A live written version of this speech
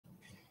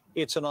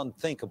It's an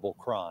unthinkable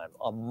crime.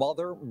 A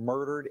mother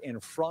murdered in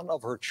front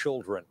of her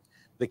children.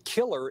 The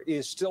killer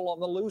is still on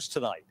the loose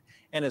tonight.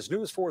 And as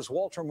News 4's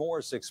Walter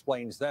Morris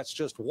explains, that's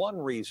just one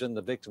reason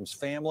the victim's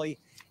family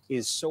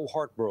is so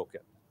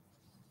heartbroken.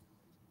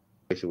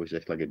 It was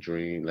just like a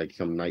dream, like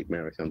some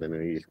nightmare or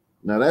something.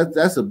 Now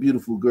that's a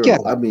beautiful girl. Yeah.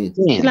 I mean,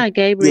 She's like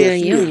Gabriel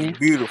she Union. is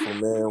beautiful,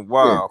 man.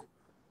 Wow. Yeah.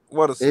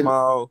 What a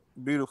smile,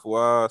 beautiful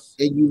eyes.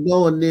 And you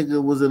know a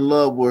nigga was in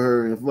love with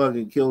her and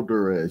fucking killed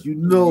her ass. You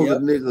know the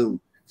nigga,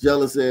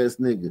 jealous ass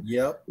nigga.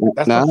 Yep.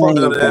 That's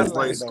the That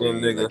light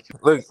skinned nigga.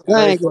 Look,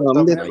 I ain't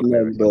gonna miss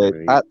her, but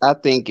I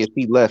think if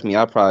she left me,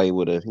 I probably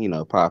would have,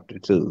 popped her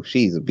too.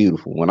 She's a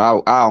beautiful one.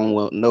 I don't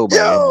want nobody.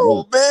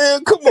 yo,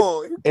 man, come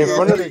on. In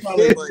front of the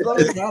kids,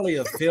 it's probably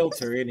a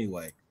filter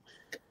anyway.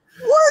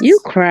 What? You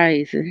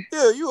crazy.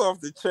 Yeah, you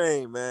off the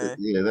chain, man.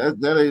 Yeah,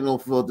 that ain't no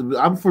filter.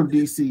 I'm from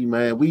DC,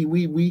 man. We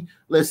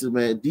listen,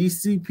 man.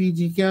 DC,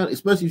 PG County,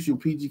 especially if you're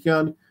PG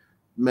County,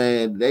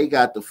 man, they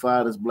got the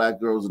finest black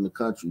girls in the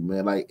country,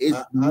 man. Like it's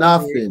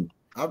nothing.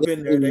 I've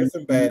been there. There's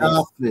some baddies.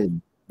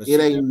 Nothing. But it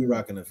ain't be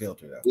rocking a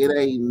filter though. It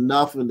ain't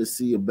nothing to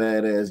see a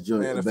badass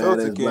joint. Man, a the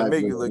filter badass can't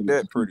make you look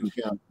that pretty.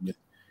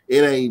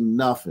 It ain't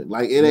nothing.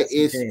 Like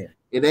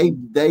they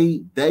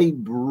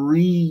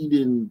breed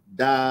in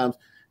dimes.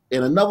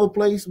 In another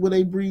place where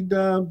they breed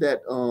dimes,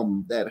 that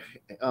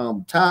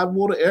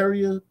Tidewater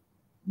area,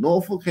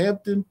 Norfolk,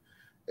 Hampton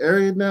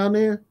area down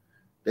there,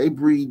 they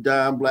breed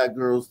dime black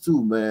girls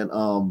too, man.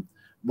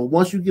 But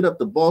once you get up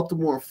to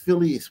Baltimore and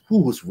Philly, it's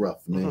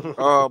rough, man.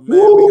 Oh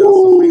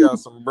man, we got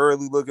some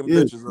burly looking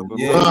bitches up in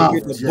you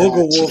get the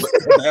booger wolf.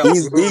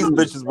 These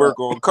bitches work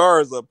on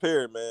cars up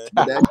here, man.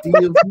 That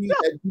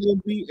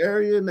DMV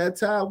area and that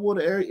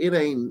Tidewater area, it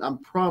ain't. I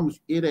promise,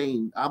 it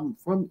ain't.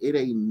 It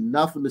ain't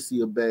nothing to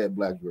see a bad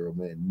black girl,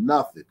 man.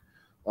 Nothing.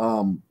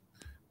 You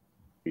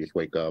just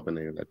wake up and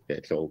then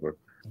it's over.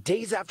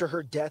 Days after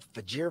her death,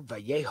 Fajir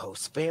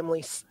Vallejo's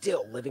family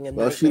still living in.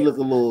 Well, she look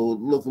a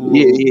little.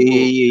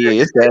 Yeah.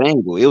 It's that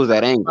angle. It was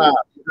that angle. Her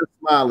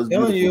smile is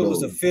telling you it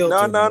was a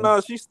filter.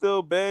 No. She's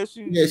still bad.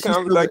 She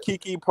kind of like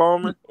Kiki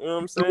Palmer. You know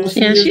what I'm saying?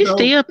 Yeah, she's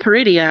still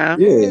pretty, y'all.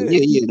 Yeah.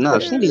 No,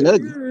 she ain't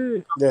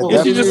ugly.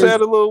 Yeah, she just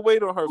had a little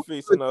weight on her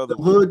face. The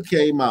hood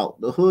came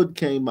out. The hood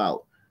came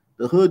out.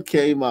 The hood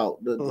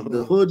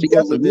She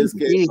got some this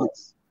came out.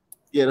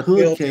 Yeah, the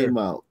hood filter. came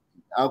out.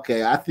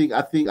 Okay, I think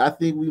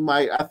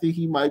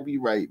he might be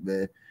right,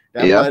 man.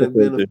 That Yeah, might have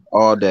been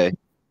all day.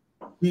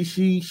 Because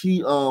she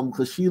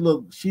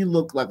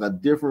looked like a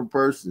different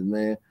person,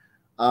 man.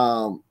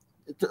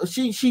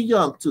 She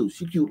young too.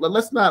 She cute.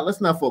 Let's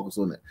not focus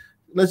on that.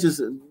 Let's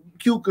just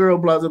cute girl,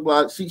 blah blah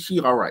blah. She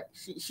all right.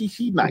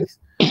 She nice.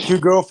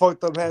 Cute girl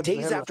fucked up.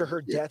 Days after her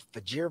death,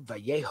 Fajir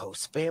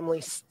Vallejo's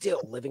family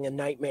still living a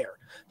nightmare.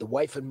 The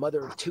wife and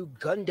mother of two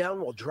gunned down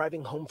while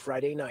driving home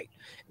Friday night.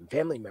 And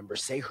family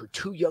members say her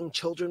two young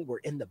children were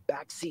in the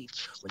back seat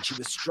when she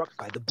was struck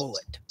by the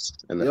bullet.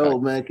 Yo,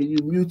 man, can you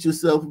mute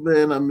yourself,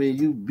 man? I mean,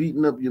 you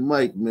beating up your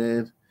mic,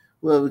 man.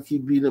 Whoever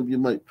keep beating up your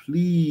mic,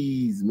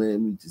 please,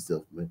 man, mute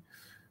yourself, man.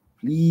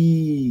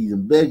 Please,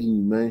 I'm begging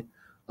you, man.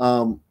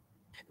 And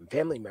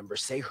family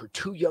members say her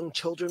two young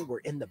children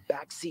were in the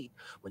back seat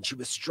when she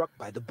was struck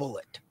by the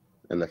bullet.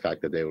 And the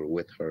fact that they were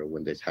with her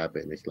when this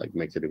happened, it's like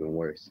makes it even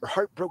worse. Her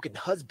heartbroken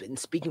husband,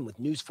 speaking with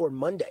News 4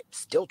 Monday,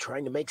 still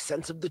trying to make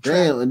sense of the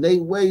tragedy. Damn, and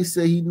Nate Wade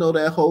said he know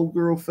that whole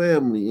girl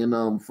family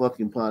in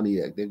fucking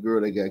Pontiac. That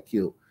girl that got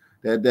killed.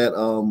 That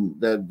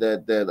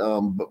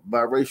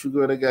biracial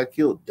girl that got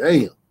killed.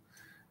 Damn.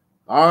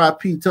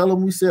 R.I.P. Tell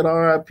them we said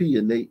R.I.P.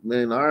 and Nate,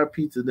 man.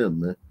 R.I.P. to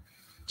them, man.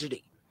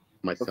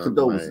 My son,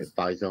 my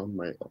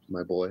Faison,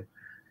 my boy,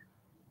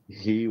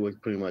 he was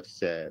pretty much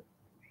sad.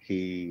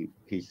 He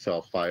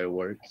saw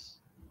fireworks.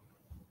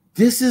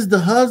 This is the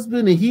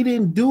husband and he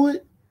didn't do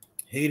it?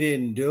 He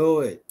didn't do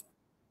it.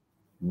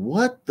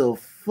 What the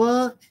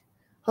fuck?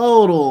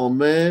 Hold on,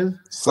 man.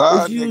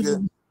 Side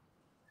nigga.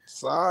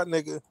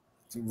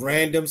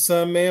 Random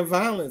son man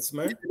violence,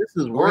 man. This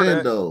is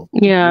rando.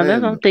 Yeah, I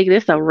don't think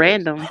this a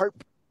random.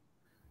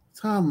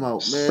 Time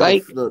out, man.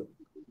 Psych.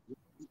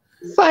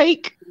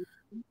 Psych.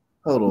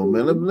 Hold on,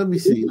 man. Let me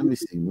see.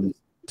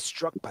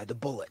 Struck by the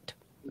bullet.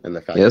 And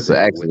the fact It's that an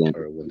they were accident. with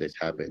her when this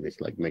happened,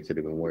 it's like makes it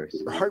even worse.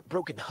 Her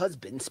heartbroken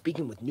husband,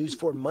 speaking with News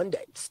 4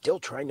 Monday, still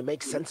trying to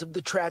make sense of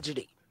the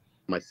tragedy.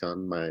 My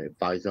son, my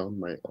Faison,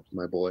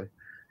 my boy,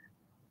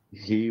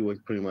 he was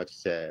pretty much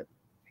sad.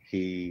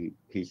 He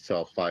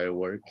saw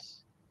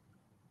fireworks,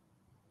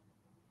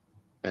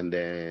 and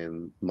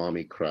then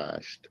mommy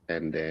crashed,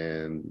 and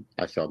then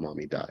I saw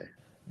mommy die.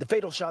 The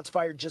fatal shots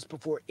fired just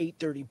before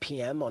 8:30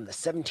 p.m. on the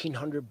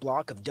 1700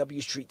 block of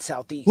W Street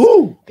Southeast.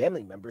 Woo!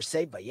 Family members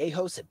say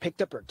Vallejos had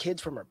picked up her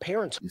kids from her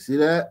parents. You see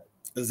that?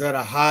 Is that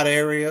a hot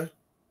area?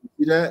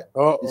 You see that?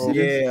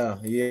 Yeah.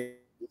 You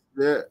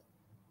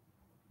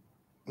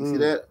see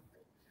that?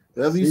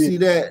 Whenever you see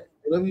that,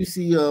 whenever you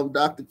see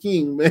Dr.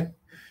 King, man,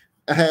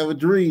 I have a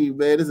dream,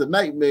 man. It's a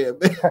nightmare,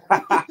 man.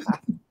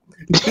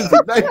 It's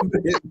a nightmare,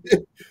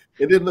 man.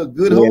 It didn't look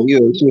good. Yeah,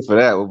 you ain't shit for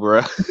that one,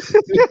 bro.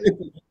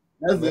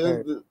 That's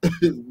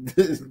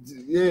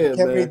yeah, Can't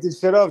man. make this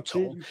shit up,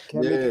 Chief.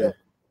 Can't make it up.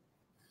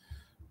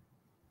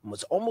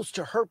 Was almost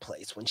to her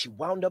place when she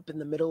wound up in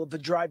the middle of a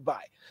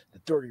drive-by. The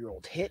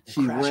 30-year-old hit and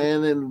She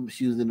crashed.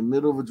 she was in the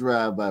middle of a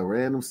drive-by,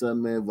 random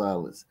Sunman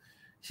violence.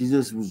 She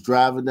just was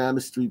driving down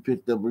the street,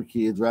 picked up her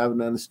kid, driving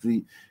down the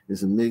street, and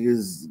some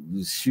niggas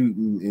was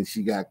shooting, and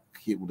she got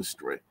hit with a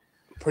stray.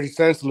 Pretty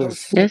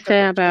senseless. That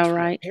sound about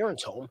right.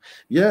 Parents' home.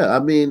 Yeah, I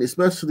mean,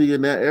 especially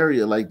in that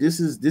area, like this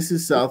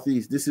is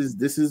Southeast. This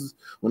is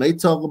when they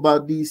talk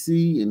about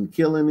DC and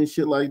killing and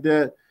shit like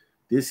that.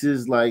 This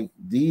is like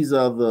these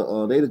are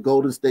they the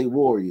Golden State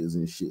Warriors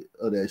and shit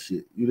of that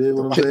shit. You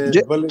know what I'm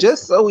saying?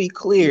 Just so we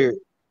clear,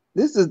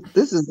 this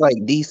is like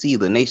DC,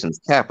 the nation's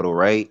capital,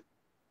 right?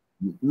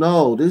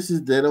 No,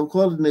 they don't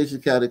call it the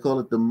nation's capital. They call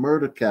it the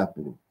murder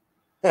capital.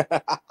 They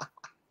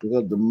call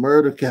it the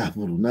murder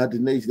capital, not the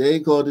nation. They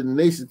ain't called it the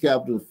nation's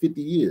capital in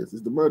 50 years.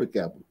 It's the murder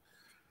capital.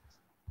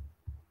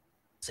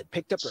 It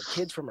picked up her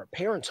kids from her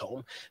parents'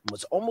 home and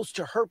was almost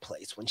to her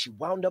place when she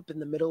wound up in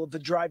the middle of a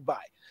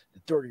drive-by.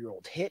 The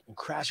 30-year-old hit and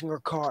crashing her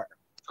car.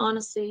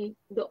 Honestly,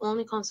 the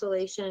only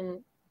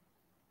consolation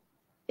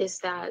is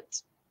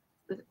that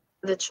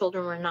the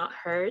children were not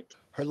hurt.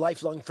 Her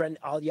lifelong friend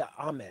Alia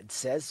Ahmed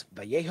says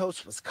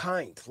Vallejos was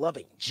kind,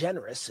 loving,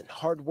 generous, and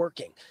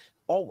hardworking.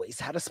 Always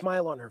had a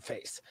smile on her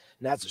face.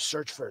 And as the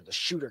search for the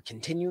shooter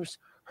continues,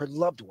 her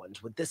loved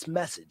ones with this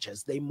message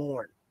as they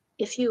mourn.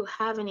 If you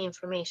have any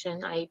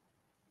information, I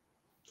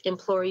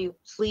implore you,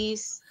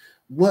 please.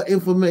 What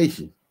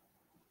information?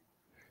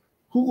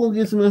 Who gonna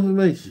get some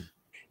information?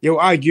 Yo,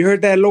 you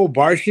heard that low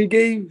bar she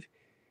gave?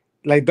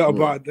 Like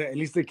about at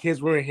least the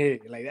kids weren't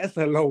hit. Like that's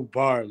a low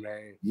bar,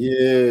 man.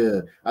 Yeah,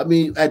 I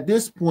mean, at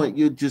this point,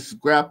 you're just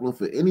grappling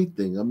for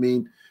anything. I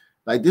mean,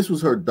 like this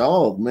was her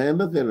dog, man.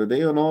 Look at her;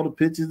 they on all the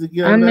pictures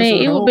together. I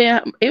mean,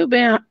 it would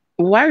be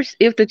worse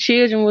if the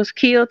children was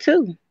killed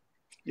too.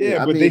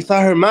 Yeah, but they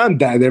saw her mom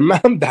die. Their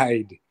mom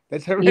died.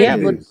 That's her. Yeah,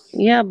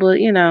 but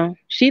you know,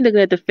 she looked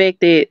at the fact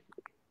that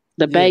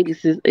the baby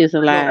is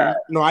alive.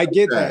 No, I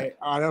get that.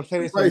 I'm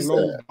saying it's a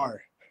low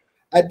bar.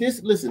 At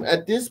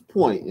this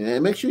point,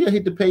 and make sure you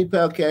hit the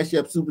PayPal, Cash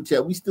App, Super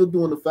Chat. We still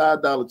doing the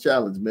 $5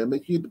 challenge, man.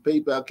 Make sure you hit the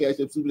PayPal, Cash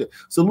App, Super Chat.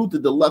 Salute the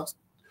deluxe.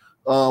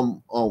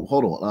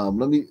 Hold on.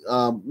 Let me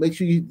make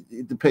sure you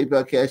hit the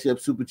PayPal, Cash App,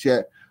 Super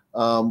Chat.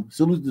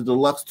 Salute the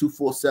deluxe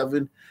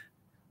 247.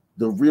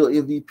 The real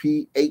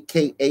MVP,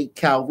 aka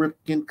Cal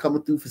Ripken,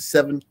 coming through for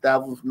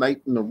 7,000th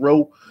night in a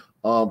row.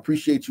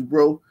 Appreciate you,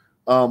 bro.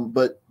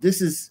 But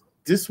this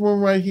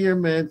one right here,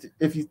 man.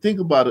 If you think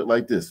about it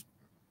like this.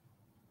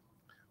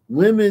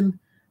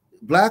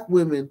 Black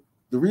women,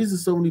 the reason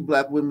so many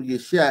black women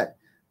get shot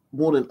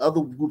more than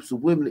other groups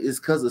of women is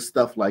because of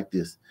stuff like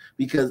this.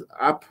 Because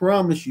I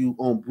promise you,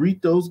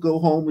 hombritos go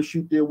home and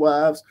shoot their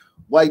wives,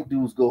 white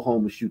dudes go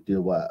home and shoot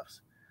their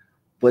wives.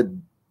 But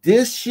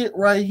this shit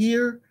right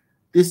here,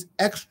 this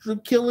extra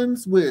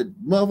killings where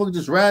motherfucker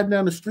just riding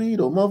down the street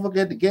or motherfucker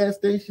at the gas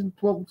station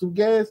pumping some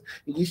gas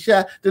and get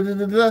shot,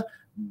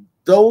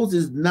 those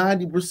is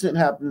 90%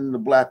 happening to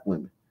black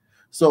women.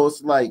 So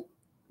it's like,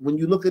 when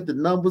you look at the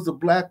numbers of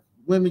black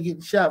women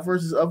getting shot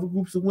versus other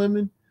groups of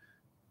women,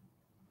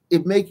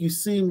 it make you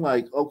seem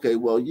like, okay,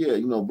 well, yeah,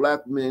 you know,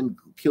 black men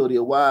kill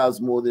their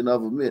wives more than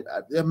other men.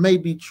 That may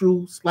be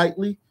true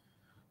slightly,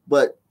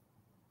 but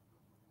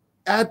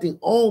I think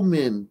all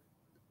men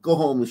go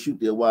home and shoot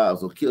their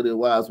wives or kill their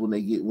wives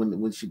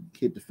when she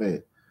hit the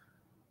fan.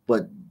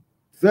 But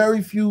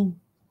very few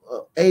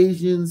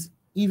Asians,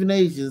 even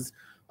Asians,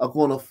 are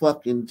gonna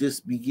fucking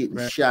just be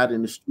getting shot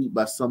in the street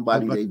by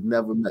somebody they've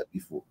never met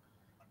before.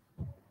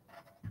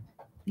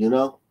 You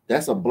know,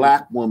 that's a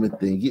black woman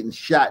thing, getting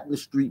shot in the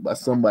street by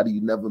somebody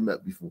you never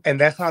met before.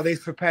 And that's how they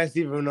surpass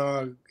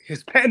even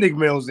Hispanic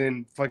males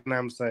in fucking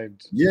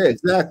homicides. Yeah,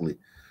 exactly.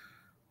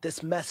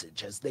 This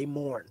message as they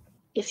mourn.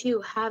 If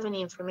you have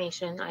any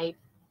information, I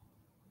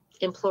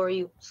implore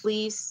you,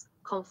 please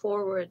come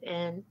forward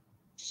and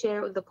share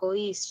it with the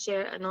police,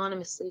 share it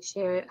anonymously,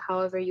 share it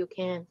however you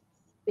can,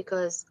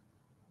 because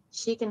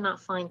she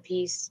cannot find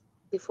peace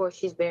before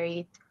she's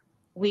buried.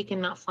 We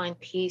cannot find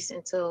peace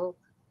until,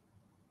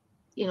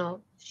 you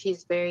know,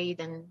 she's buried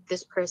and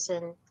this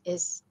person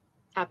is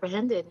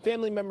apprehended.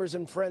 Family members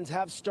and friends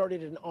have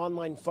started an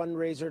online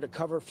fundraiser to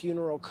cover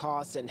funeral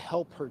costs and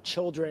help her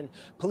children.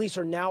 Police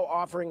are now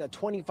offering a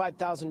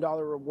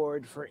 $25,000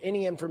 reward for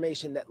any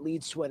information that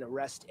leads to an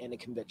arrest and a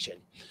conviction.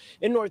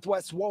 In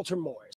Northwest, Walter Morris.